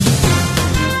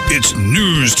It's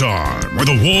news time with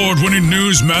award-winning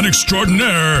newsman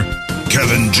extraordinaire,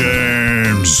 Kevin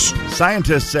James.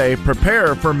 Scientists say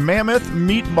prepare for mammoth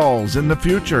meatballs in the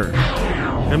future.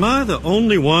 Am I the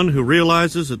only one who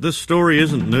realizes that this story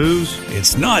isn't news?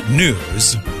 It's not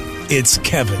news, it's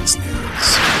Kevin's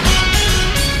news.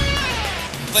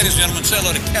 Ladies and gentlemen, say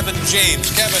hello to Kevin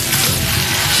James.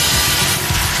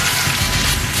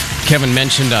 Kevin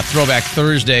mentioned Throwback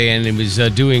Thursday, and he was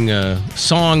doing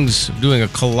songs, doing a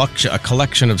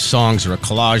collection of songs or a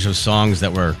collage of songs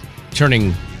that were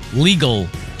turning legal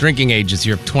drinking age this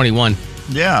year of 21.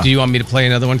 Yeah. Do you want me to play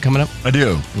another one coming up? I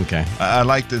do. Okay. I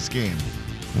like this game.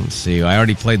 Let's see. I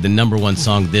already played the number one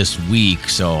song this week,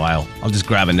 so I'll just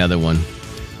grab another one.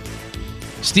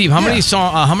 Steve, how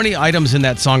many items in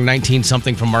that song 19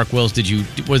 something from Mark Wills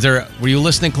were you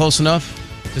listening close enough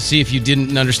to see if you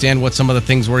didn't understand what some of the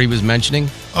things were he was mentioning?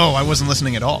 Oh, I wasn't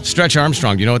listening at all. Stretch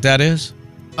Armstrong, do you know what that is?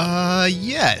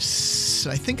 Yes.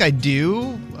 I think I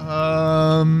do.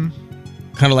 Kind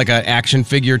of like an action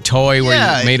figure toy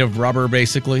where you're made of rubber,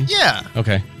 basically? Yeah.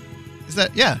 Okay. Is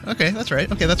that? Yeah. Okay, that's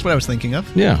right. Okay, that's what I was thinking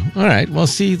of. Yeah. All right. Well,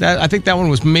 see, I think that one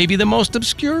was maybe the most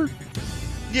obscure.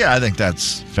 Yeah, I think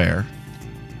that's fair.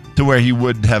 To where he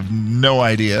would have no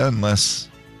idea unless...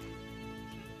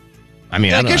 I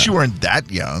mean, I guess you weren't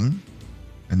that young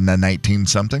in the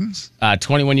 19-somethings.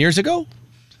 21 years ago?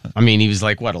 I mean, he was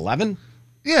like, what, 11?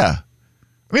 Yeah.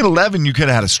 I mean, 11, you could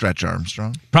have had a Stretch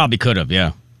Armstrong. Probably could have,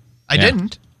 yeah. I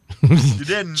didn't. You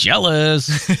didn't.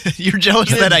 Jealous. You're jealous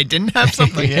that I didn't have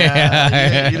something?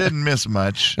 Yeah. You didn't miss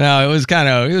much. No, it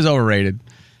was overrated.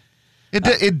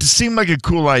 It seemed like a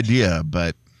cool idea,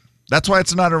 but that's why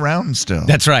it's not around still.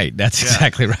 That's right. That's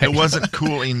exactly right. It wasn't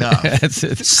cool enough.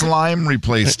 Slime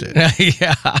replaced it.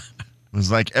 Yeah. It was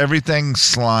like everything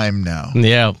slime now.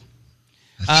 Yeah.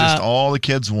 It's just all the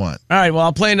kids want. All right, well,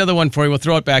 I'll play another one for you. We'll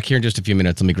throw it back here in just a few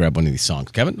minutes. Let me grab one of these songs.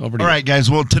 Kevin, over to you. All right,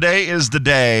 guys. Well, today is the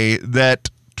day that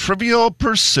Trivial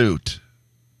Pursuit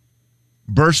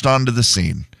burst onto the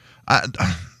scene.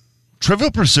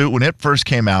 Trivial Pursuit, when it first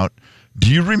came out, do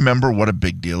you remember what a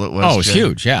big deal it was? Oh, it was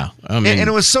huge, yeah. I mean, and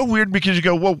it was so weird because you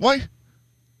go, well,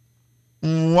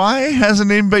 why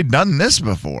hasn't anybody done this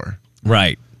before?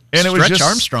 Right. And it was Stretch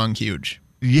Armstrong huge.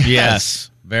 Yes,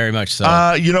 very much so.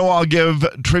 I'll give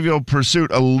Trivial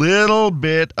Pursuit a little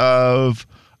bit of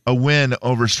a win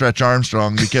over Stretch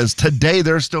Armstrong because today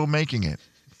they're still making it.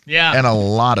 Yeah. And a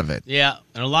lot of it. Yeah,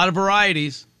 and a lot of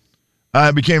varieties.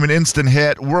 It became an instant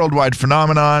hit, worldwide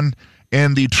phenomenon,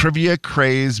 and the trivia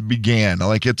craze began.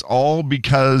 Like, it's all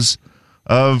because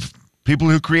of people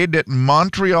who created it in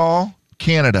Montreal,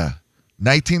 Canada,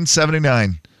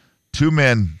 1979. Two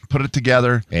men put it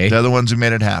together. Hey. They're the ones who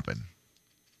made it happen.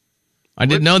 I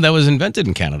didn't know that was invented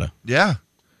in Canada. Yeah.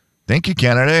 Thank you,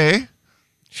 Canada, eh?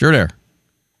 Sure there.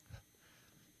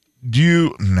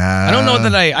 Nah. I don't know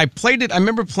that I played it. I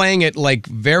remember playing it like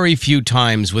very few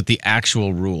times with the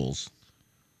actual rules.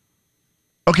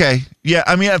 Okay. Yeah,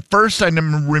 I mean, at first I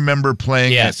remember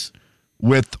playing it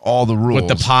with all the rules. With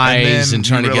the pies and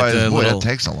trying to get the little... That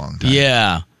takes a long time.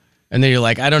 Yeah. And then you're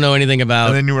like, I don't know anything about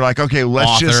And then you were like, okay,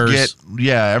 let's just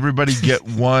everybody get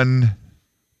one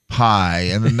pie,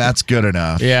 and then that's good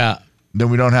enough. Yeah. Then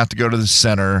we don't have to go to the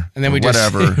center and then we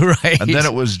whatever. Right. And then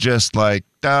it was just like,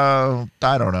 I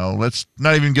don't know. Let's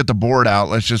not even get the board out.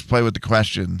 Let's just play with the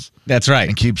questions. That's right.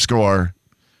 And keep score.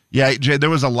 Yeah, Jay, there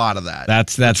was a lot of that.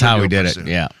 That's how we did it.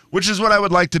 Yeah. Which is what I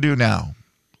would like to do now.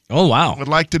 Oh, wow. I would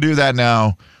like to do that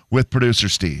now with producer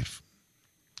Steve.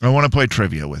 I want to play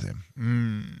trivia with him.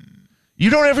 You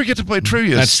don't ever get to play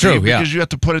trivia, That's Steve, true, yeah. because you have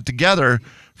to put it together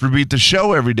for Beat the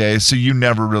Show every day, so you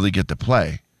never really get to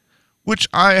play, which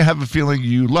I have a feeling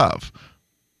you love.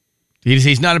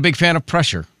 He's not a big fan of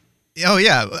pressure. Oh,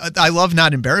 yeah. I love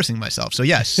not embarrassing myself. So,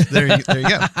 yes. There you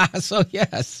go. So,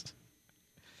 yes.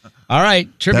 All right.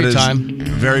 Trivia time.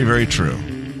 Very, very true.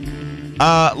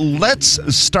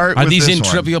 Let's start with this one. Are these in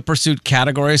Trivial Pursuit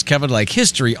categories, Kevin? Like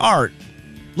history, art,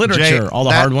 literature, Jay, all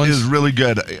the hard ones? That is really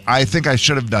good. I think I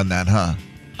should have done that, huh?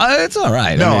 It's all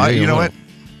right. No, you know what?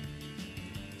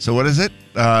 So what is it?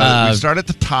 We start at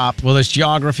the top. Well, there's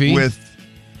geography. With,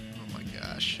 oh my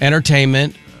gosh.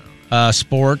 Entertainment,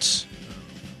 sports,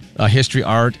 history,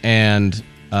 art, and...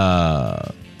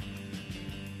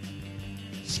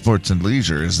 Sports and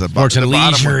leisure is the bottom. Sports and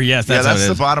leisure, one. Yes, that's, that's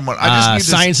the bottom one. I just need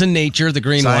science and nature, the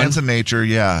green one. Science and nature,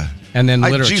 yeah. And then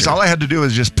literature. Geez, all I had to do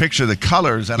is just picture the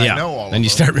colors, and I know all of them. And you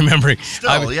start remembering.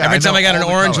 Still, every time I got an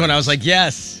orange one, I was like,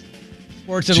 yes.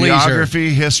 Sports and leisure. Geography,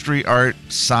 history, art,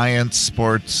 science,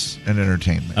 sports, and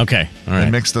entertainment. Okay, all right.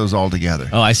 And mix those all together.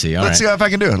 Oh, I see. All Let's see if I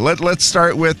can do it. Let's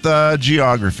start with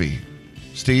geography.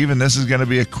 Steve, and this is going to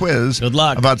be a quiz. Good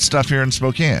luck. About stuff here in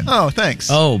Spokane. Oh, thanks.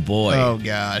 Oh, boy. Oh,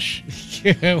 gosh.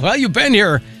 Well, you've been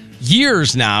here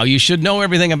years now. You should know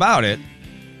everything about it.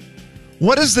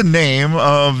 What is the name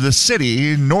of the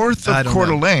city north of Coeur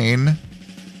d'Alene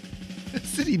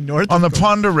City north on the of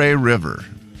Pend Oreille River?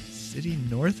 City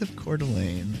north of Coeur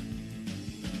d'Alene.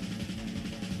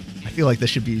 I feel like this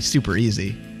should be super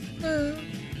easy.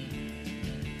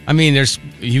 I mean,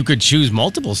 you could choose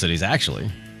multiple cities, actually.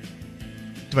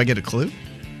 Do I get a clue?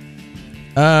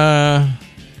 I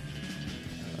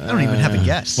I don't even have a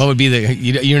guess. What would be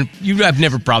you have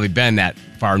never probably been that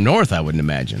far north, I wouldn't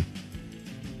imagine.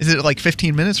 Is it like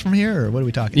 15 minutes from here, or what are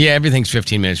we talking? Yeah, everything's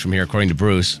 15 minutes from here, according to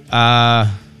Bruce. Yeah,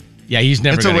 he's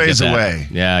never going to get that. It's a ways away.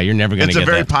 Yeah, you're never going to get that. It's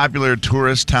a very popular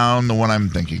tourist town, the one I'm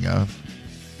thinking of.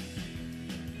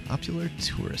 Popular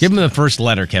tourist. Give him the first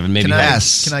letter, Kevin. Maybe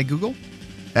S. Can I Google?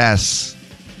 S.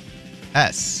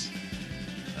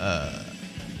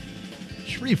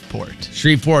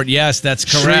 Shreveport, yes, that's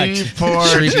correct.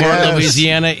 Shreveport, yes.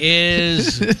 Louisiana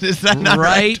is that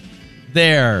right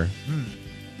there.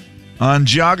 On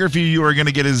geography, you are going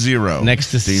to get a 0.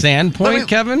 Next to Sandpoint,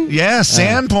 Kevin? Yeah,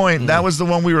 Sandpoint. That was the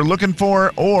one we were looking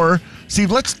for. Or,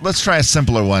 Steve, let's try a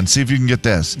simpler one. See if you can get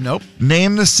this. Nope.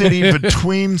 Name the city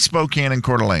between Spokane and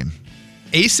Coeur d'Alene.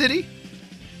 A city?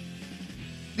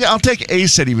 Yeah, I'll take a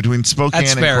city between Spokane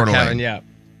That's and fair, Coeur d'Alene. Kevin, yeah.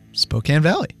 Spokane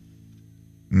Valley.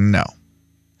 No.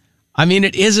 I mean,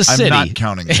 it is a city. I'm not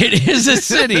counting that. It is a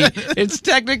city. It's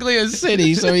technically a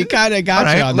city, so he kind of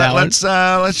got you on that one.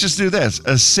 Let's just do this.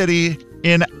 A city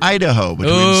in Idaho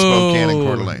between Spokane and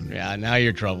Coeur d'Alene. Yeah, now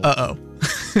you're in trouble. Uh-oh.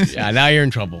 Yeah, now you're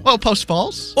in trouble. Oh, Post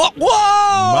Falls? Whoa!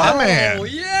 My man. Oh,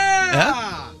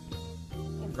 yeah!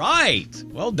 All right.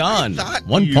 Well done.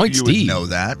 1 point, you Steve. would know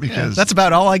that because That's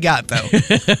about all I got, though.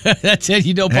 That's it.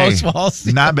 You know Post Falls.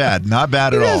 Not bad. Not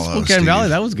bad at all. Spokane Steve. Valley.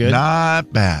 That was good.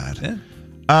 Not bad. Yeah.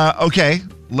 Okay,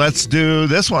 let's do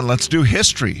this one. Let's do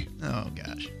history. Oh,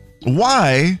 gosh.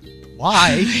 Why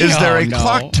is there a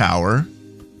clock tower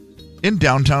in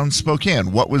downtown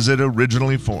Spokane? What was it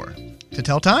originally for? To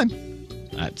tell time.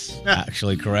 That's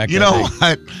actually correct. You know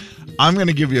what? I'm going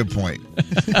to give you a point.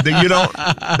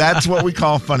 That's what we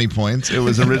call funny points. It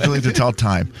was originally to tell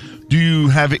time. Do you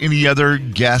have any other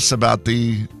guess about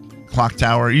the clock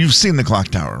tower? You've seen the clock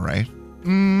tower, right?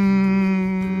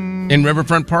 In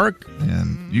Riverfront Park?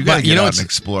 And you got to get out and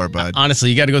explore, bud. Honestly,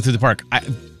 you got to go through the park.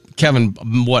 Kevin,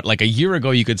 like a year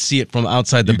ago, you could see it from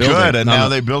outside the building. Good, and now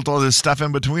they built all this stuff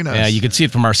in between us. Yeah, you could see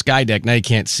it from our sky deck. Now you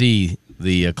can't see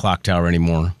the clock tower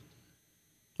anymore.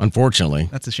 Unfortunately.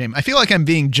 That's a shame. I feel like I'm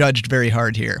being judged very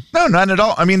hard here. No, not at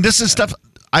all. I mean, this is stuff.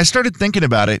 I started thinking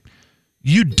about it.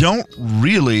 We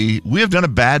have done a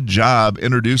bad job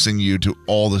introducing you to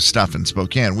all the stuff in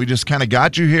Spokane. We just kind of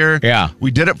got you here. Yeah.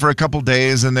 We did it for a couple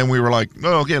days, and then we were like,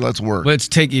 oh, okay, let's work. But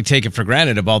you take it for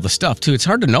granted of all the stuff, too. It's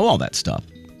hard to know all that stuff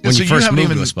when you first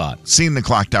move to a spot. Seen the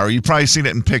clock tower. You've probably seen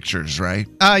it in pictures, right?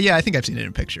 Yeah, I think I've seen it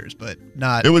in pictures, but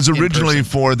not. It was originally in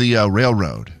person. for the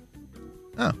railroad.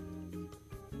 Oh.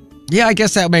 Yeah, I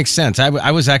guess that makes sense.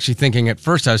 I was actually thinking at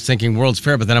first, I was thinking World's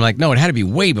Fair, but then I'm like, no, it had to be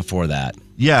way before that.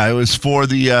 Yeah, it was for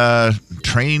the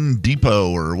train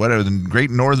depot or whatever, the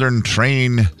Great Northern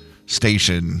Train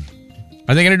Station.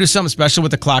 Are they going to do something special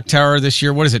with the clock tower this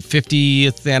year? What is it,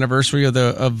 50th anniversary of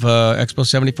Expo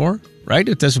 74?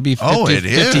 Right? This would be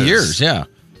 50 years, yeah.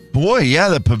 Boy, yeah,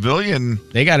 the pavilion.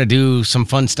 They got to do some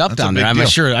fun stuff down there. I'm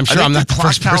sure I'm not the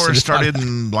first person. The clock tower started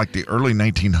in like the early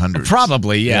 1900s.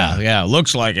 Probably, yeah.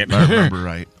 Looks like it. If I remember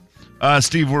right.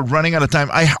 Steve, we're running out of time.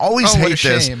 I always hate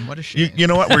this. What a shame. You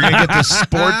know what? We're going to get to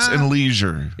sports and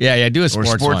leisure. Yeah, do a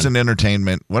sports Or sports one. and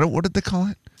entertainment. What did they call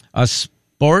it?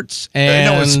 Sports and...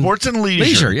 No, it's sports and leisure.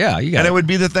 Leisure, yeah. You got and it would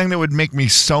be the thing that would make me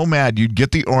so mad. You'd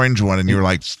get the orange one, and you were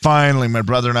like, finally, my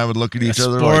brother and I would look at each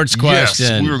other sports like, question.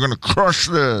 Yes, we were going to crush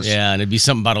this. Yeah, and it'd be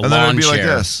something about a and lawn then it'd be chair.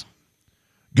 like this.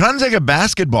 Gonzaga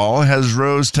basketball has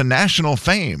rose to national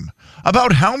fame.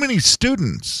 About how many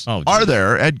students are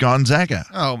there at Gonzaga?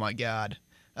 Oh, my God.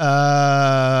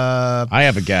 I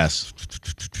have a guess.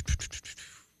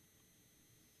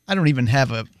 I don't even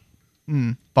have a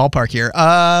ballpark here.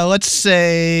 Let's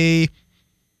say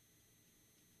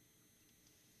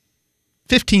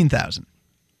 15,000.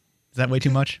 Is that way too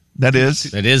much? That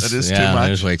is. It is. That is yeah, too much.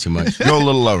 That is way too much. Go a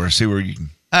little lower. See where you can.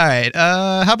 All right.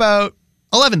 How about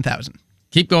 11,000?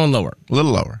 Keep going lower. A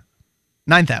little lower.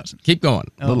 9,000. Keep going.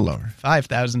 A little lower.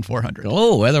 5,400.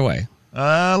 Oh, other way.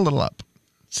 A little up.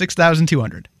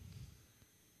 6,200.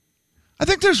 I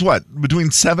think there's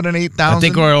between 7,000 and 8,000. I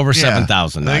think we're over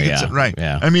 7,000 now. Right.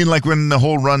 Yeah. I mean, like when the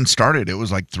whole run started, it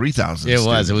was like 3,000. It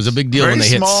was. It was a big deal when they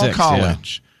hit small 6.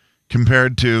 college.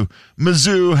 compared to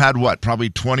Mizzou had what? Probably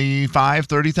 25,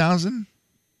 30,000?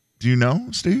 Do you know,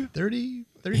 Steve? 30,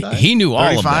 35? He knew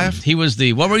all of them. 35? He was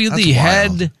the, what were you, That's the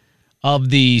wild. head of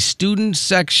the student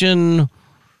section?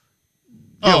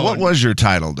 Yeah, what was your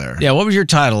title there? Yeah, what was your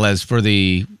title as for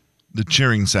the... The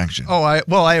cheering section. I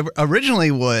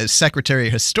originally was secretary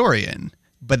historian,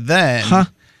 but then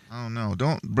Oh, no.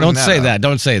 Don't say up. that.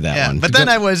 Don't say that one. But then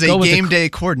I was a go with game day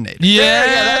coordinator. Yeah,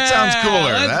 that sounds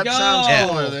cooler. let's That go. sounds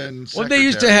cooler than What they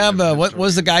used to secretary have, of what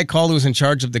was the historian. guy called who was in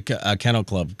charge of the kennel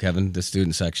club, Kevin, the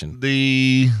student section?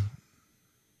 The,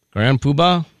 Grand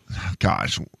Poobah?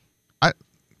 gosh,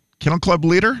 Kennel Club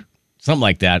leader? Something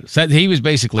like that. So he was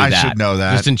basically I that. should know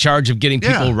that. Just in charge of getting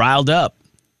people Yeah. riled up,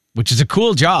 which is a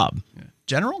cool job.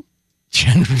 General?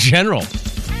 General.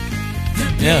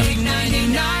 Yeah.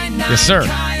 Yes, sir.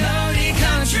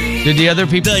 Did the other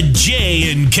people? The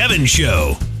Jay and Kevin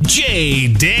Show.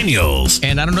 Jay Daniels.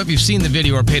 And I don't know if you've seen the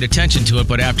video or paid attention to it,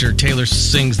 but after Taylor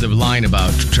sings the line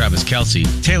about Travis Kelce,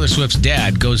 Taylor Swift's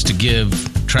dad goes to give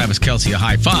Travis Kelce a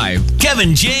high five,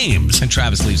 Kevin James. and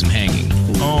Travis leaves him hanging.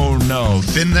 Oh, no.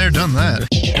 Been there, done that.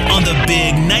 On the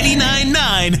big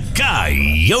 99.9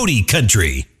 Coyote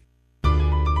Country.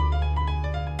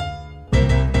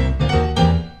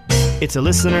 It's a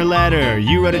listener letter,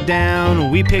 you wrote it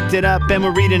down, we picked it up and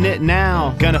we're reading it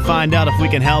now. Gonna find out if we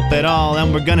can help at all,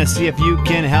 and we're gonna see if you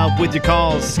can help with your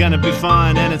calls. It's gonna be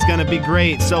fun and it's gonna be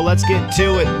great, so let's get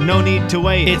to it, no need to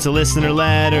wait. It's a listener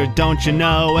letter, don't you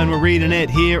know, and we're reading it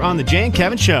here on the Jay and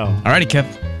Kevin Show. Alrighty,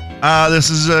 Kev.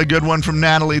 This is a good one from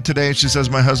Natalie today. She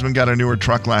says, my husband got a newer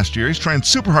truck last year. He's trying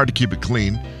super hard to keep it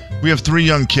clean. We have 3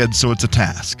 young kids, so it's a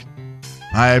task.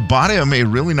 I bought him a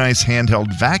really nice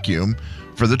handheld vacuum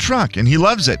for the truck, and he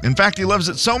loves it. In fact, he loves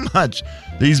it so much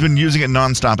that he's been using it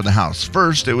nonstop in the house.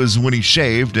 First, it was when he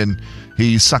shaved, and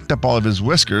he sucked up all of his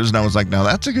whiskers, and I was like, now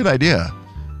that's a good idea.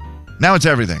 Now it's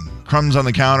everything. Crumbs on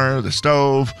the counter, the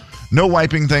stove, no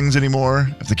wiping things anymore.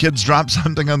 If the kids drop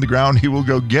something on the ground, he will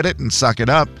go get it and suck it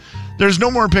up. There's no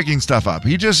more picking stuff up.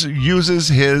 He just uses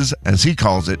his, as he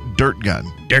calls it, dirt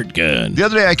gun. Dirt gun. The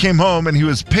other day I came home and he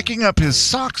was picking up his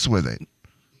socks with it.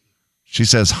 She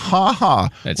says, ha ha,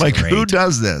 That's like great. who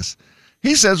does this?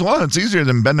 He says, well, it's easier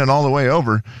than bending all the way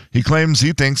over. He claims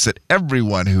he thinks that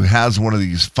everyone who has one of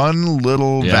these fun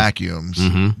little vacuums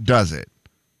does it.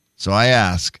 So I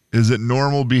ask, is it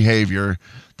normal behavior?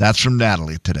 That's from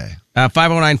Natalie today.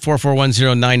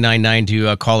 509-441-0999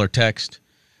 to call or text.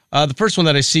 The first one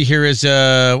that I see here is,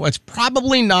 it's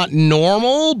probably not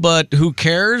normal, but who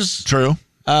cares? True.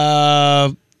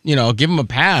 Give him a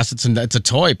pass. It's a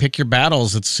toy. Pick your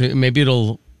battles. Maybe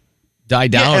it'll die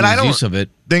down and I his don't use of it.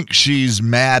 think she's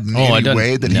mad in it any doesn't-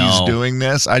 way that no. he's doing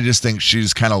this. I just think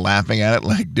she's kind of laughing at it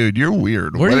like, dude, you're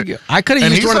weird. Where do What- you get- I could have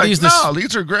and used he's one of like, these no,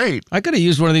 these are great. I could have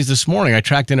used one of these this morning. I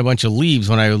tracked in a bunch of leaves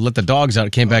when I let the dogs out. It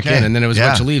came back Okay, in, and then it was a yeah.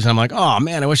 bunch of leaves. And I'm like, oh,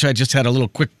 man, I wish I just had a little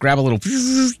quick grab a little.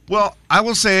 Well, I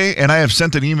will say, and I have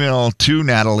sent an email to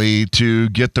Natalie to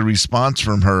get the response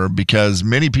from her because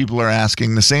many people are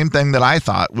asking the same thing that I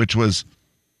thought, which was,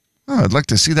 oh, I'd like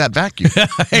to see that vacuum.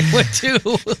 I would too.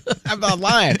 I'm not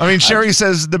lying. I mean, Sherry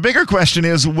says the bigger question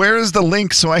is, where is the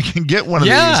link so I can get one of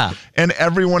Yeah. these? And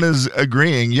everyone is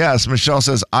agreeing. Yes, Michelle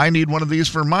says, I need one of these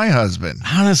for my husband.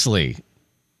 Honestly,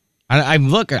 I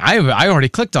already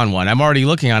clicked on one. I'm already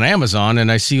looking on Amazon, and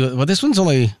I see, well, this one's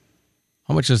only,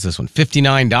 how much is this one?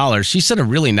 $59. She said a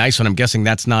really nice one. I'm guessing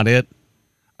that's not it.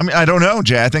 I mean, I don't know,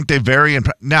 Jay. I think they vary.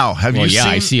 Now, have Well, you yeah,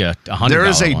 seen? I see a $100 There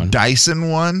is a one. Dyson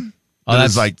one. Oh, that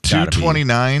that's is like gotta be-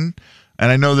 $229.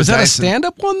 And I know the Is that a Dyson.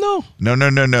 stand-up one, though? No,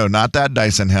 not that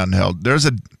Dyson handheld.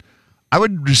 I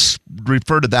would just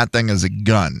refer to that thing as a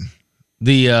gun.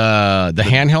 The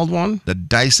handheld one? The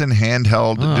Dyson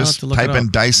handheld. Oh, I'll have just to look type it in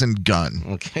up. Dyson gun.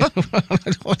 Okay.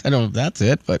 I don't know if that's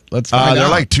it, but let's find out. They're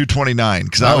like $229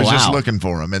 because I Oh, was just wow. looking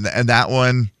for them. And that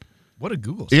one, What a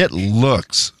Google search. it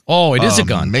looks Oh, it is a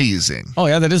gun. amazing. Oh,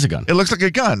 yeah, that is a gun. It looks like a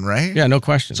gun, right? Yeah, no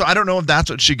question. So I don't know if that's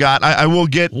what she got. I will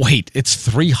get. Wait, it's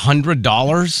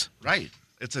 $300? Right.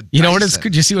 It's a You know what it's? Dyson.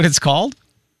 Did you see what it's called?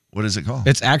 What is it called?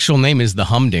 Its actual name is the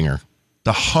Humdinger.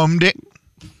 The Humdinger.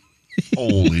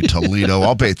 Holy Toledo.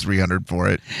 I'll pay $300 for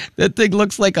it. That thing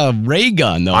looks like a ray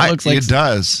gun, though. It looks like It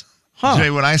does. Huh. Jay,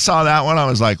 when I saw that one, I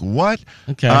was like, what?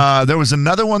 Okay. There was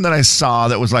another one that I saw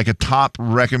that was like a top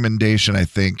recommendation, I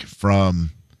think, from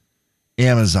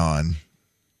Amazon.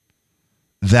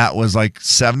 That was like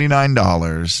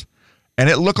 $79. and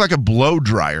it looked like a blow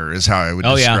dryer is how I would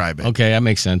describe it. Okay, that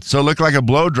makes sense. So it looked like a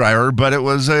blow dryer, but it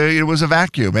was a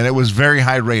vacuum, and it was very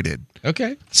high rated.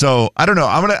 Okay. So I don't know.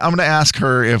 I'm gonna ask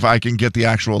her if I can get the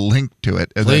actual link to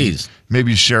it. And Please. then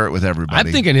maybe share it with everybody.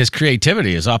 I'm thinking his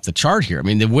creativity is off the chart here. I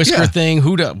mean, the whisker thing.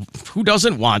 Who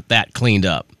doesn't want that cleaned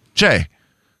up? Jay,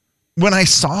 when I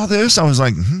saw this, I was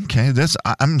like, okay,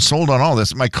 I'm sold on all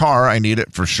this. My car, I need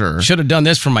it for sure. Should have done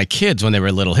this for my kids when they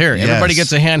were little. Here, everybody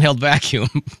gets a handheld vacuum.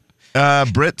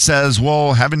 Britt says,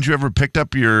 well, haven't you ever picked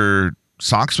up your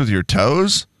socks with your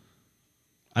toes?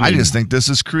 I just think this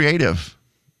is creative.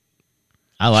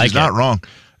 I like She's not wrong.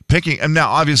 And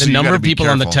now, obviously, the number of people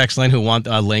on the careful. text line who want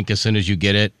a link as soon as you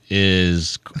get it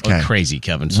is crazy,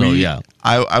 Kevin. So,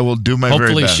 I will do my very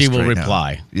hopefully best. she will right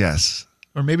reply. Now. Yes.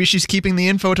 Or maybe she's keeping the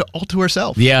info all to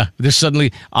herself. Yeah, there's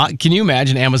suddenly. Can you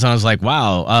imagine? Amazon is like,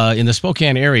 wow, in the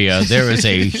Spokane area, there is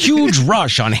a huge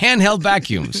rush on handheld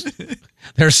vacuums.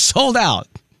 They're sold out.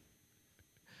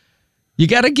 You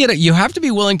got to get it. You have to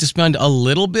be willing to spend a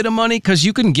little bit of money because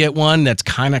you can get one that's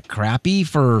kind of crappy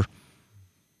for.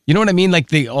 You know what I mean? Like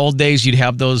the old days, you'd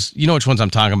have those. You know which ones I'm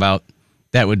talking about?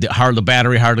 That would the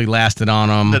battery hardly lasted on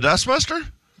them. The Dustbuster?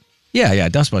 Yeah,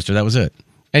 Dustbuster. That was it.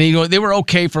 And they were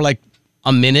okay for like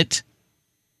a minute,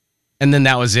 and then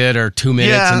that was it, or 2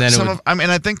 minutes, and then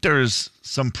I think there's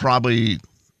some probably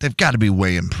they've got to be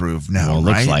way improved now. Well, it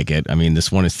looks like it. I mean,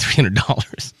 this one is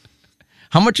 $300.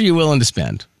 How much are you willing to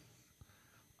spend?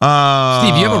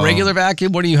 Steve, you have a regular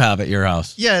vacuum. What do you have at your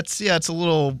house? Yeah, it's a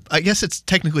little. I guess it's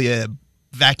technically a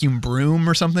vacuum broom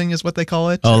or something is what they call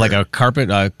it. Oh, like a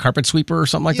carpet sweeper or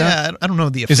something like that? Yeah, I don't know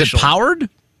the official. Is it powered?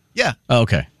 Yeah. Oh,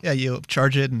 okay. Yeah, you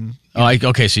charge it and.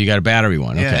 Okay, so you got a battery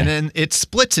one. Yeah, okay. and then it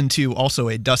splits into also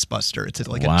a dustbuster. It's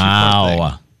like a wow.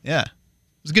 two-part thing. Yeah, it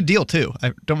was a good deal too.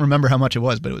 I don't remember how much it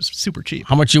was, but it was super cheap.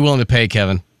 How much you willing to pay,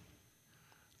 Kevin?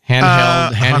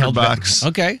 Handheld $100.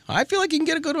 Okay, I feel like you can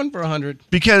get a good one for $100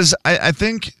 because I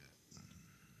think,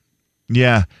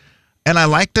 yeah, and I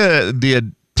like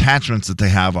the attachments that they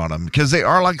have on them because they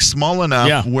are like small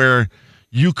enough where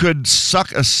you could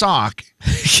suck a sock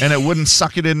and it wouldn't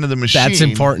suck it into the machine. That's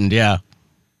important. Yeah,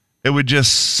 it would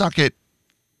just suck it.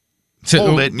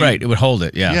 Hold it. Right, it would hold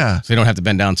it, yeah. So you don't have to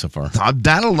bend down so far.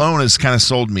 That alone has kind of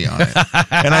sold me on it.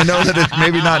 And I know that it's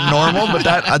maybe not normal, but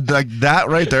that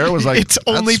right there was like... Its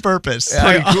only purpose.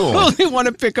 Pretty cool. I only want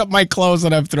to pick up my clothes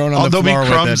that I've thrown on the floor. There'll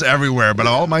be crumbs everywhere, but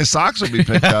all my socks will be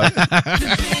picked up.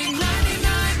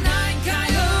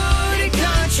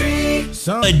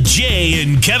 A Jay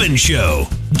and Kevin Show.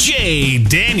 Jay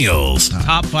Daniels.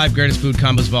 Top 5 greatest food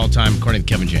combos of all time, according to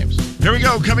Kevin James. Here we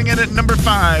go. Coming in at number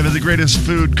 5 of the greatest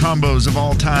food combos of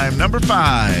all time. Number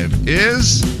 5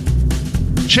 is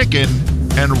chicken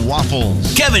and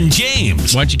waffles. Kevin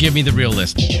James. Why don't you give me the real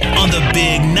list? On the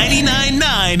big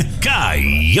 99.9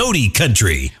 Coyote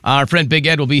Country. Our friend Big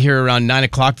Ed will be here around 9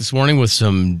 o'clock this morning with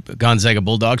some Gonzaga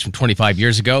Bulldogs from 25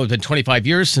 years ago. It's been 25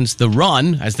 years since the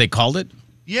run, as they called it.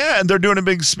 Yeah, and they're doing a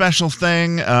big special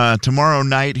thing tomorrow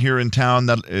night here in town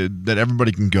that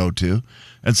everybody can go to.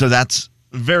 And so that's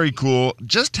very cool.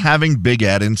 Just having Big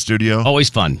Ed in studio. Always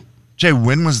fun. Jay,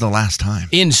 when was the last time?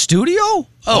 In studio?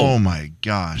 Oh my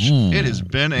gosh. It has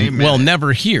been a minute. Well,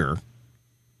 never here.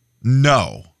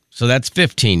 No. So that's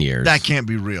 15 years. That can't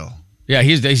be real. Yeah,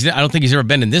 he's I don't think he's ever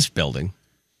been in this building.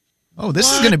 Oh, this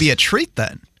is going to be a treat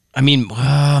then. I mean,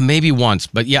 maybe once,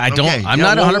 but yeah, I'm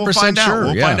not 100% sure.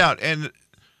 We'll find out. And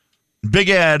Big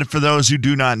Ed, for those who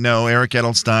do not know, Eric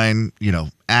Edelstein,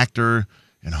 actor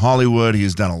in Hollywood.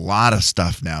 He's done a lot of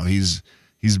stuff now. He's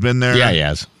been there. Yeah, he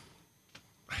has.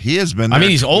 He has been there. I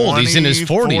mean, he's old. He's in his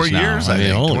 40s now. Years, I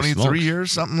think. 23 smokes.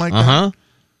 years, something like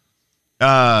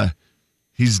that.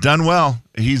 He's done well.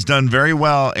 He's done very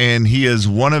well, and he is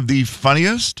one of the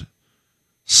funniest,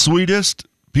 sweetest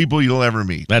people you'll ever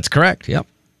meet. That's correct. Yep.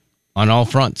 On all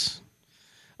fronts.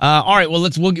 All right, well,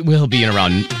 we'll be in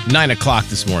around 9 o'clock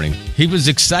this morning. He was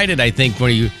excited, I think,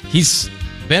 when he's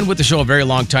been with the show a very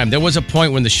long time. There was a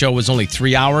point when the show was only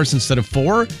 3 hours instead of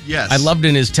 4. Yes. I loved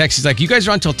in his text. He's like, you guys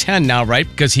are on till 10 now, right?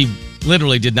 Because he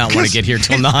literally did not want to get here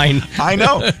till 9. I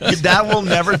know. That will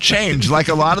never change. Like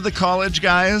a lot of the college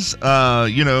guys,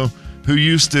 who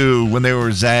used to, when they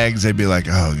were Zags, they'd be like,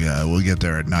 oh, yeah, we'll get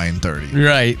there at 9:30.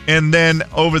 Right. And then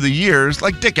over the years,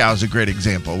 like Dick Howe's a great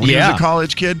example. When he was a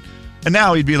college kid, and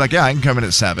now he'd be like, yeah, I can come in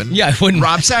at 7. Yeah, I wouldn't.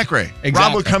 Rob Sacre. Exactly.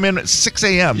 Rob would come in at 6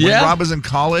 a.m. When Rob was in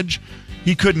college,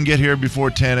 he couldn't get here before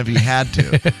 10 if he had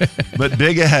to. But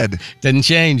Big Ed. Didn't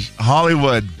change.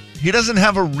 Hollywood. He doesn't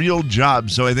have a real job,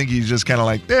 so I think he's just kind of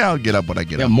like, yeah, I'll get up when I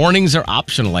get up. Mornings are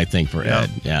optional, I think, for Ed.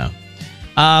 Yeah.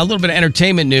 A little bit of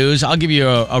entertainment news. I'll give you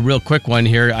a real quick one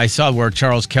here. I saw where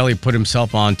Charles Kelly put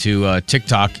himself onto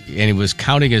TikTok and he was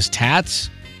counting his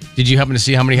tats. Did you happen to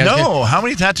see how many he has? No. How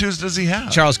many tattoos does he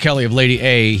have? Charles Kelly of Lady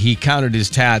A, he counted his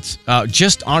tats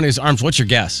just on his arms. What's your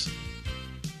guess?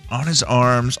 On his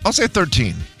arms, I'll say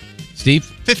 13. Steve?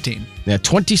 15. Yeah,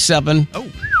 27.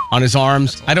 Oh. On his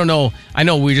arms. I don't know. I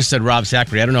know we just said Rob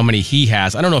Zachary. I don't know how many he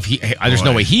has. I don't know if he. There's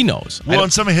no way he knows. Well,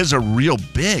 and some of his are real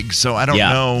big, so I don't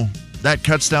know. That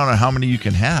cuts down on how many you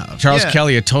can have. Charles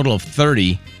Kelly, a total of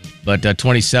 30, but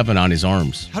 27 on his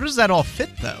arms. How does that all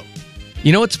fit, though?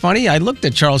 You know what's funny? I looked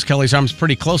at Charles Kelly's arms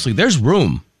pretty closely. There's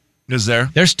room. Is there?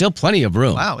 There's still plenty of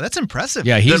room. Wow, that's impressive.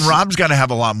 Yeah, then Rob's got to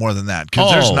have a lot more than that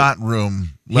because there's not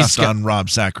room left got, on Rob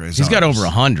Zachary's He's arms. got over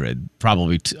 100,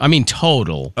 probably.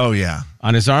 Total. Oh, yeah.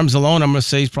 On his arms alone, I'm going to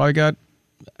say he's probably got,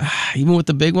 even with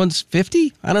the big ones,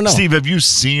 50? I don't know. Steve, have you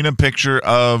seen a picture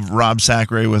of Rob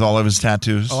Zachary with all of his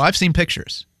tattoos? Oh, I've seen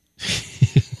pictures.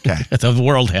 Okay. The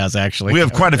world has, actually. We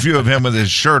have quite a few of him with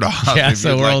his shirt off. Yes,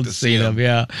 the world's seen him,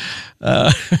 yeah.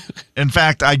 In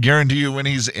fact, I guarantee you when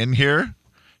he's in here,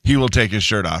 he will take his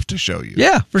shirt off to show you.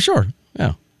 Yeah, for sure.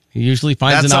 Yeah. He usually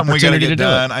finds That's an something we gotta opportunity get to do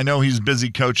done. it. I know he's busy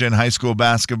coaching high school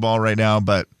basketball right now,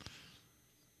 but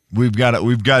we've got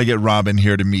to get Rob in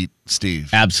here to meet Steve.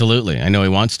 Absolutely. I know he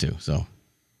wants to, so.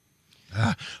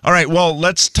 All right, well,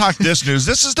 let's talk this news.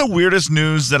 This is the weirdest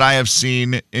news that I have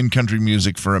seen in country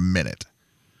music for a minute.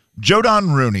 Joe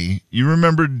Don Rooney, you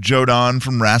remember Joe Don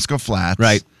from Rascal Flatts.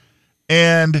 Right.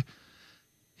 And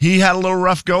he had a little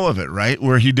rough go of it, right?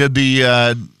 Where he did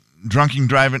the drunk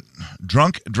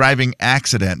driving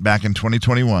accident back in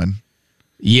 2021.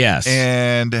 Yes.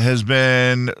 And has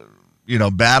been,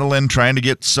 battling, trying to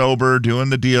get sober, doing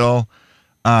the deal.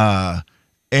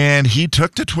 And he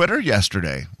took to Twitter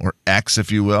yesterday, or X,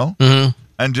 if you will,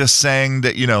 and just saying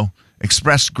that,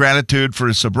 expressed gratitude for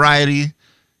his sobriety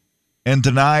and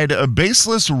denied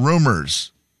baseless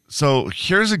rumors. So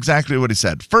here's exactly what he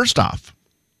said. First off,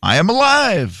 I am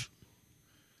alive.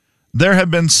 There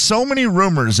have been so many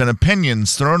rumors and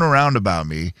opinions thrown around about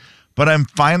me, but I'm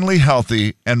finally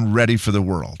healthy and ready for the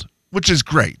world, which is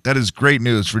great. That is great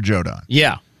news for Joe Don.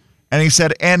 Yeah. And he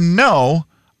said, and no,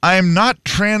 I am not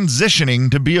transitioning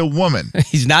to be a woman.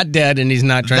 He's not dead and he's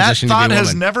not transitioning That to be a thought woman.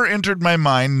 has never entered my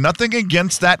mind. Nothing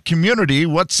against that community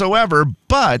whatsoever,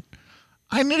 but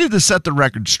I needed to set the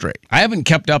record straight. I haven't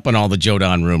kept up on all the Joe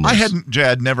Don rumors. I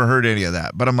had never heard any of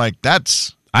that, but I'm like,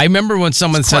 I remember when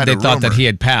someone said they thought that rumor. he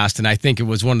had passed, and I think it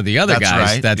was one of the other That's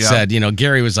guys right, that yeah. said,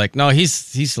 Gary was like, no,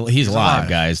 he's alive,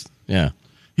 guys. Yeah.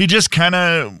 He just kind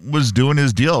of was doing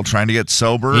his deal, trying to get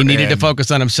sober. He needed to and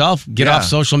focus on himself, get off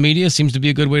social media. Seems to be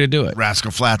a good way to do it.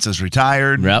 Rascal Flatts is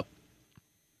retired. Yep.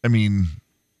 I mean,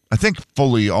 I think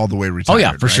fully all the way retired. Oh,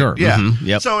 yeah, for right? sure. Yeah. Mhm,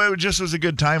 yep. So it just was a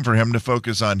good time for him to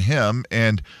focus on him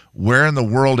and where in the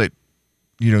world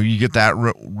you get that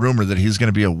rumor that he's going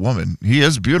to be a woman. He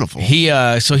is beautiful. He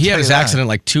had his that. accident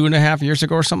like 2.5 years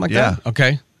ago or something like that.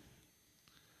 Okay.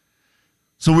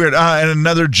 So weird. And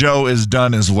another Joe is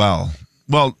done as well.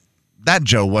 Well, that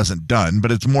Joe wasn't done,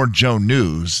 but it's more Joe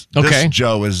news. Okay. This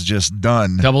Joe is just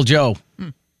done. Double Joe.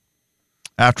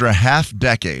 After a half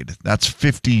decade. That's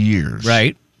 50 years.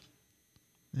 Right.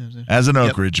 As an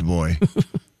Oak Ridge boy,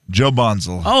 Joe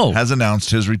Bonzel has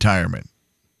announced his retirement.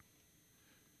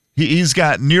 He's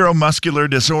got neuromuscular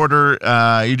disorder.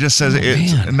 He just says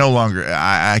it's no longer.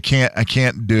 I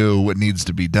can't do what needs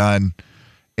to be done.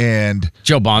 And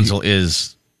Joe Bonzel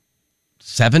is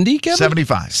 70, Kevin?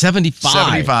 75. 75.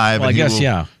 75. Well, I guess,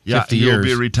 50 years.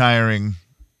 He'll be retiring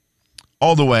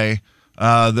all the way.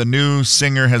 The new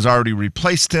singer has already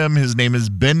replaced him. His name is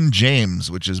Ben James,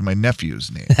 which is my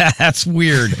nephew's name. That's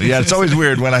weird. Yeah, it's always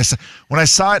weird. When I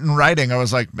saw it in writing, I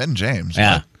was like, Ben James.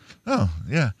 Yeah. What? Oh,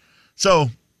 yeah. So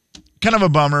kind of a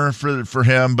bummer for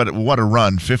him, but what a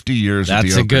run. 50 years. That's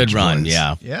with the a good Oak Ridge run,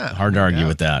 Boys. Yeah. Hard to argue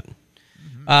with that.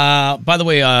 By the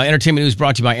way, entertainment news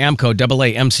brought to you by AMCO,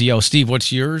 AAMCO. Steve,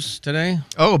 what's yours today?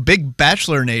 Oh, big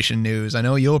Bachelor Nation news. I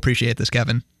know you'll appreciate this,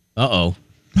 Kevin. Uh-oh.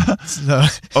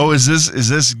 So, is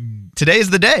this today's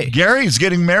the day. Gary's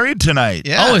getting married tonight?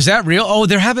 Yeah. Oh, is that real? Oh,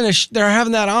 they're having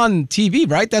that on TV,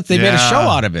 right? They made a show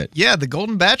out of it. Yeah, the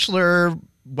Golden Bachelor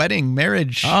wedding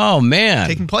marriage Oh, man.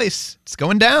 taking place. It's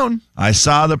going down. I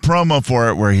saw the promo for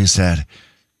it where he said,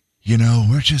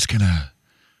 we're just going to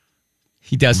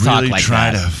He does really talk like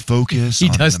try that. to focus He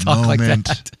on does the talk like moment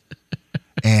that.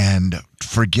 and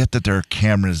forget that there are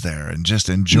cameras there and just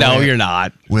enjoy No, it you're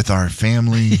not. with our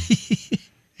family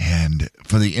and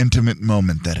for the intimate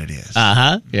moment that it is.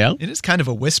 Uh-huh. Yeah. It is kind of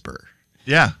a whisper.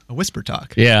 Yeah. a whisper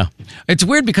talk. Yeah. It's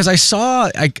weird because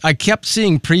I kept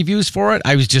seeing previews for it.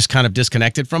 I was just kind of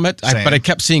disconnected from it, Same. but I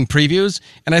kept seeing previews,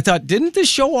 and I thought, didn't this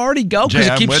show already go? Because Jay,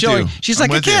 it I'm keeps with showing. you. She's I'm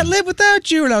like, I with can't you. live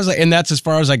without you. And I was like, and that's as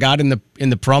far as I got in the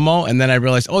promo, and then I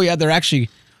realized, oh yeah, they're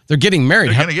getting married.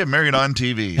 They're going to get married on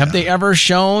TV. Have they ever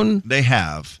shown They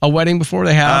have. a wedding before?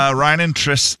 They have? Ryan and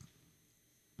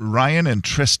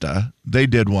Trista, they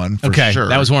did one for Okay, sure.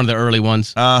 that was one of the early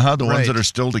ones. the Right. ones that are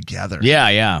still together.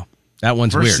 Yeah. That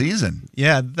one's First weird. season.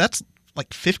 Yeah, that's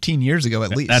like 15 years ago at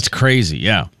least. That's crazy,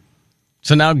 yeah.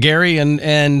 So now Gary and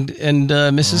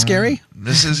Mrs. Gary?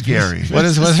 Mrs. Gary.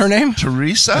 What's her name?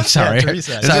 Teresa? Sorry. Yeah,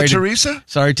 Teresa. Is Sorry it to- Teresa?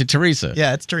 Sorry to Teresa.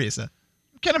 Yeah, it's Teresa.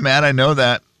 I'm kind of mad I know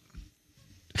that.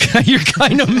 You're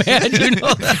kind of mad, you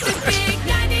know. Big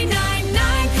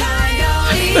 99.9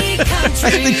 Coyote Country.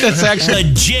 I think that's actually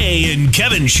The Jay and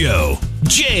Kevin Show.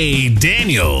 Jay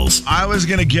Daniels. I was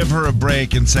going to give her a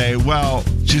break and say, well,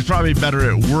 she's probably better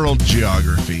at world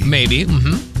geography. maybe.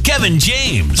 Mm-hmm. Kevin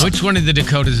James. Which one of the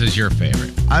Dakotas is your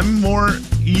favorite? I'm more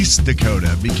East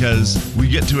Dakota because we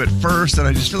get to it first, and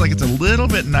I just feel like it's a little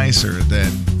bit nicer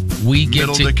than We get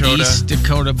Middle to Dakota. East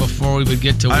Dakota before we would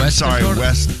get to I'm West sorry, Dakota.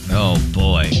 West. Oh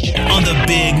boy. On the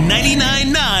big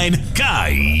 99.9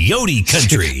 Coyote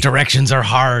Country. Directions are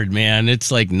hard, man. It's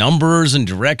like numbers and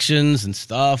directions and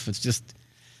stuff. It's just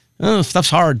stuff's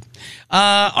hard.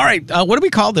 All right. What do we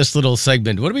call this little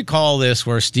segment? What do we call this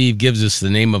where Steve gives us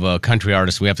the name of a country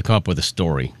artist? We have to come up with a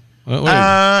story.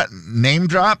 Name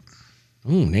drop.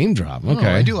 Ooh, name drop. Okay.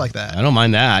 Oh, I do like that. I don't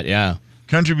mind that. Yeah.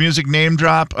 Country music name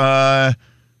drop.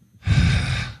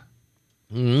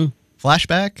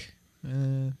 Flashback?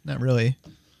 Not really.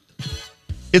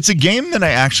 It's a game that I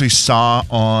actually saw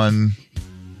on,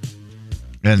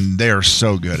 and they are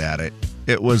so good at it.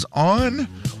 It was on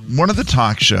one of the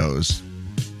talk shows,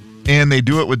 and they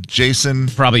do it with Jason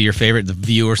Probably your favorite, The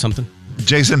View or something.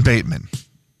 Bateman,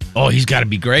 Oh, he's got to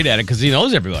be great at it because he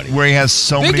knows everybody. where he has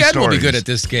so Big many Ed stories. will be good at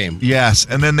this game. Yes,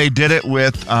 and then they did it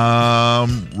with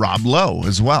Rob Lowe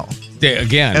as well.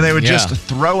 Again. And they would yeah. just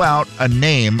throw out a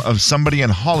name of somebody in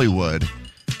Hollywood,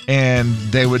 and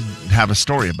they would have a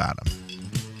story about him.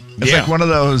 It's Yeah. like one of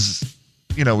those,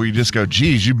 where you just go,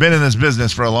 geez, you've been in this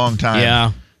business for a long time.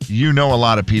 Yeah. You know a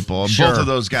lot of people. And Sure. both of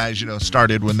those guys,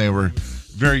 started when they were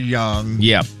very young.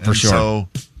 Yeah, for And sure. So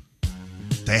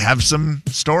they have some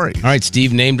stories. All right,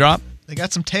 Steve, name drop. They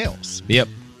got some tales. Yep.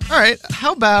 All right,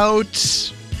 how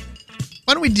about,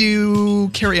 why don't we do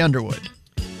Carrie Underwood?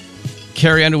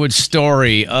 Carrie Underwood's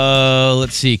story.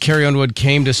 Let's see. Carrie Underwood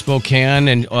came to Spokane,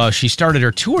 and she started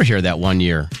her tour here that one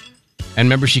year. And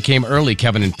remember, she came early,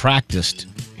 Kevin, and practiced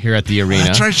here at the arena.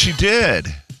 That's right, she did.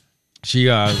 She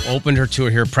opened her tour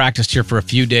here, practiced here for a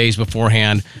few days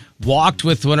beforehand, walked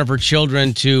with one of her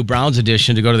children to Brown's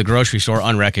Edition to go to the grocery store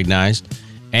unrecognized.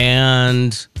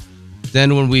 And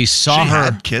then when we saw She her...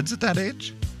 had kids at that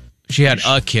age? She had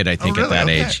a kid, I think, Oh, at that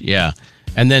really? Okay. age. Yeah.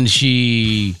 And then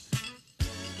she...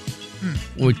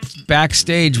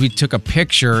 Backstage, we took a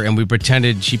picture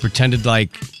and she pretended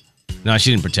like... No,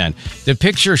 she didn't pretend. The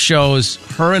picture shows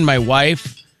her and my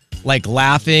wife like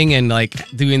laughing and like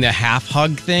doing the half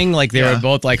hug thing. Like they were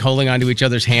both like holding onto each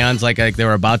other's hands like they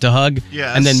were about to hug.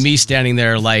 Yes. And then me standing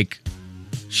there like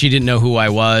she didn't know who I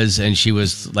was and she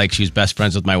was best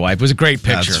friends with my wife. It was a great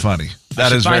picture. That's funny. I That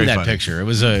should is find very that funny. picture. It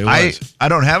was I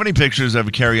don't have any pictures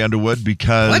of Carrie Underwood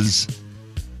because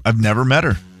I've never met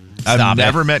her. Stop I've it.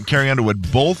 never met Carrie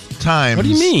Underwood. Both times. What do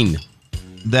you mean?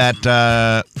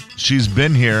 That she's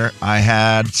been here, I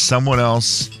had someone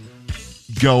else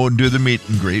go and do the meet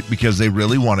and greet because they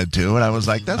really wanted to, and I was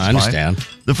like, that's I fine. understand.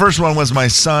 The first one was my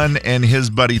son and his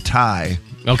buddy Ty,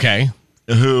 Okay.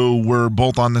 who were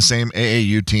both on the same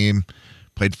AAU team,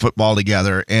 played football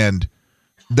together, and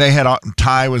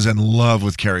Ty was in love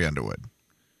with Carrie Underwood.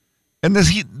 And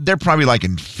they're probably like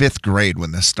in 5th grade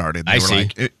when this started. They I were see.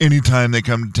 like, anytime they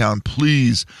come to town,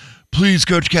 please,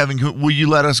 Coach Kevin, will you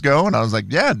let us go? And I was like,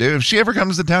 yeah, dude, if she ever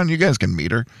comes to town, you guys can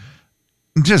meet her.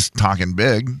 Just talking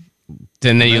big.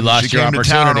 Then you And lost she your came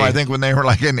opportunity. to town, I think, when they were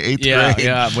like in 8th Yeah, grade.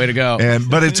 yeah, way to go.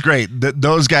 But it's great.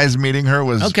 Those guys meeting her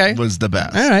was Okay. the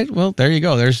best. All right, well, there you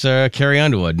go. There's Carrie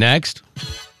Underwood. Next.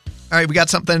 All right, we got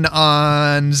something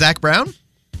on Zach Brown.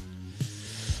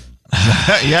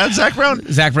 Yeah, Zach Brown.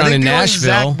 Zach Brown I think in the only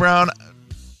Nashville. Zach Brown.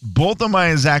 Both of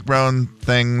my Zach Brown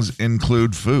things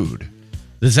include food.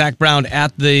 The Zach Brown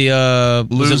at the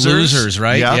Losers,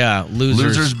 right? Yep. Yeah,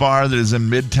 Losers. Bar that is in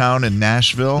Midtown in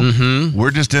Nashville. Mm-hmm.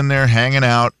 We're just in there hanging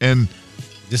out, and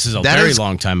This is a that very is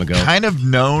long time ago. kind of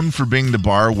known for being the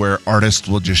bar where artists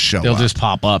will just show They'll up. just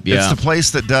pop up, yeah. It's the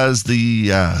place that does the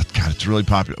God, it's really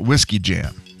popular Whiskey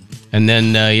Jam. And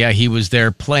then, he was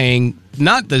there playing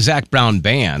not the Zach Brown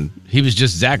band. He was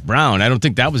just Zach Brown. I don't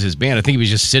think that was his band. I think he was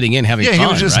just sitting in having fun. Yeah,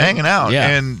 he was just right? hanging out. Yeah.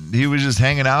 And he was just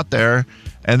hanging out there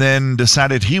and then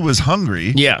decided he was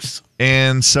hungry. Yes.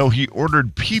 And so he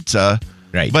ordered pizza.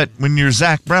 Right. But when you're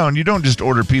Zach Brown, you don't just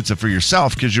order pizza for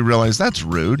yourself because you realize that's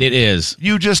rude. It is.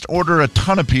 You just order a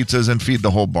ton of pizzas and feed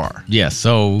the whole bar. Yes.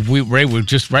 So we were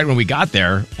just right when we got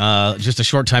there, just a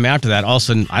short time after that, all of a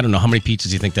sudden, I don't know how many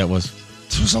pizzas you think that was.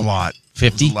 It was a lot.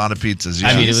 50? It was a lot of pizzas.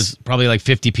 I mean, it yes. was probably like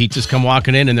 50 pizzas come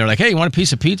walking in, and they're like, hey, you want a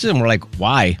piece of pizza? And we're like,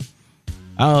 why?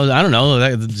 Oh, I don't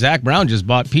know. Zach Brown just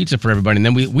bought pizza for everybody. And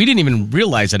then we didn't even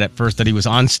realize it at first that he was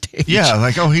on stage. Yeah,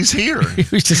 like, oh, he's here. He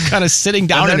was just kind of sitting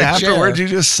down and in then a afterwards, chair.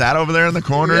 he just sat over there in the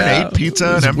corner Yeah, and ate pizza,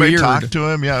 it was and everybody weird. talked to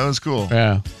him. Yeah, it was cool.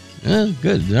 Yeah.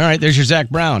 Good. All right, there's your Zach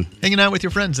Brown. Hanging out with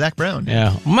your friend, Zach Brown.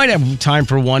 Yeah. We might have time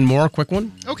for one more quick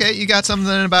one. Okay, you got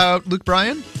something about Luke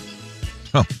Bryan?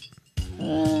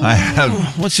 I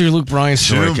have What's your Luke Bryan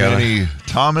story, too Kevin? many.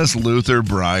 Thomas Luther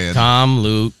Bryan.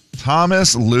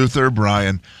 Thomas Luther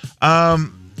Bryan.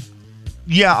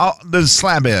 Yeah, the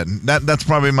slab in. That's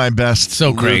probably my best. So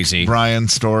Luke crazy. Bryan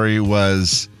story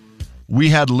was we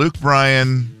had Luke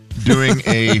Bryan doing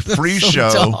a free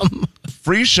show.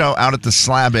 Free show out at the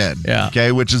Slab Inn. Yeah.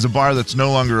 Okay, which is a bar that's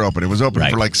no longer open. It was open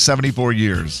Right. for like 74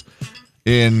 years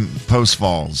in Post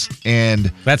Falls.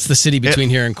 And That's the city between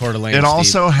here and Coeur d'Alene. it Steve.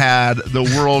 also had the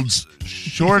world's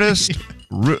shortest,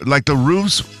 like the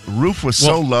roof was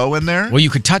so low in there. Well, you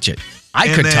could touch it. I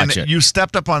and could then touch it. You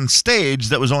stepped up on stage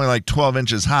that was only like 12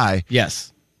 inches high.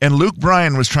 Yes. And Luke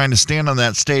Bryan was trying to stand on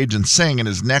that stage and sing, and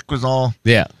his neck was all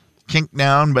Yeah. kinked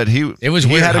down, but he was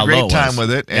weird had a how low great it time was.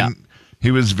 with it, and Yeah.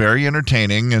 he was very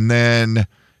entertaining. And then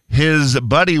his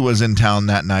buddy was in town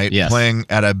that night Yes. playing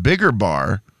at a bigger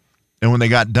bar, and when they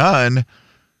got done,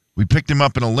 we picked him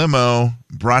up in a limo,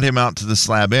 brought him out to the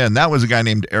Slab Inn. That was a guy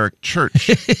named Eric Church.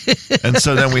 And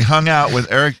so then we hung out with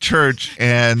Eric Church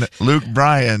and Luke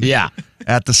Bryan Yeah.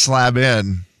 at the Slab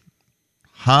Inn.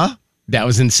 Huh? That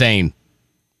was insane.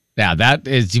 Yeah, that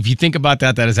is. If you think about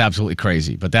that, that is absolutely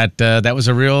crazy. But that was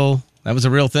a real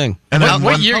thing. And then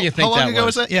what one- year you think How long that ago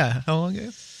was? was that? Yeah, how long ago?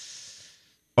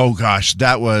 Oh, gosh,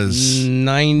 that was...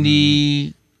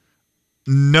 90.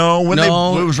 No,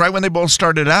 No. it was right when they both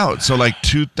started out. So like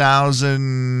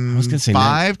 2005, I was gonna say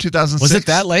 2006. Was it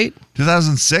that late?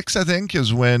 2006, I think,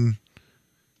 is when.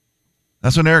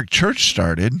 That's when Eric Church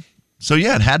started. So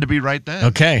yeah, it had to be right then.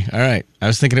 Okay, all right. I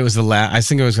was thinking it was the last.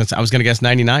 I was gonna guess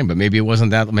 99, but maybe it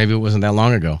wasn't that. Maybe it wasn't that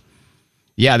long ago.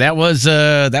 Yeah, that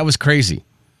was crazy.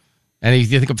 And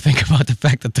you think about the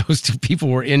fact that those two people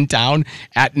were in town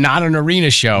at not an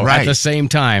arena show at Right. the same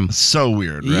time. So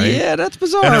weird, right? Yeah, that's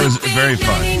bizarre. And it was very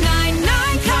fun. Big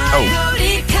 99.9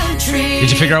 Coyote Country.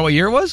 Did you figure out what year it was?